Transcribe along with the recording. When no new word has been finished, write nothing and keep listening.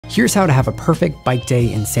Here's how to have a perfect bike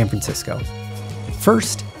day in San Francisco.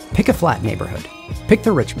 First, pick a flat neighborhood. Pick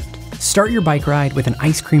the Richmond. Start your bike ride with an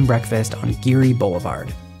ice cream breakfast on Geary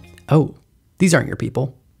Boulevard. Oh, these aren't your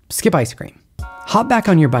people. Skip ice cream. Hop back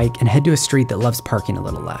on your bike and head to a street that loves parking a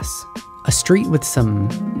little less. A street with some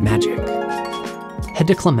magic. Head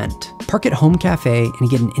to Clement, park at Home Cafe and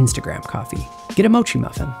get an Instagram coffee. Get a mochi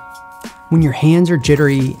muffin. When your hands are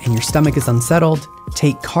jittery and your stomach is unsettled,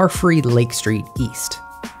 take car-free Lake Street east.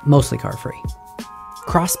 Mostly car-free.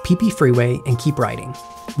 Cross PP Freeway and keep riding.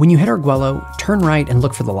 When you hit Arguello, turn right and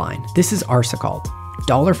look for the line. This is Arsa called.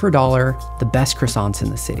 Dollar for dollar, the best croissants in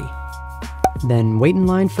the city. Then wait in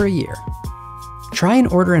line for a year. Try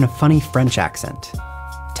and order in a funny French accent.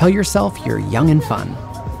 Tell yourself you're young and fun.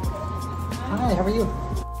 Hi, how are you?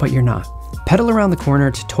 But you're not. Pedal around the corner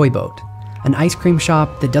to Toy Boat, an ice cream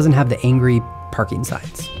shop that doesn't have the angry parking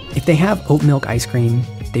signs. If they have oat milk ice cream,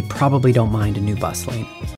 they probably don't mind a new bus lane.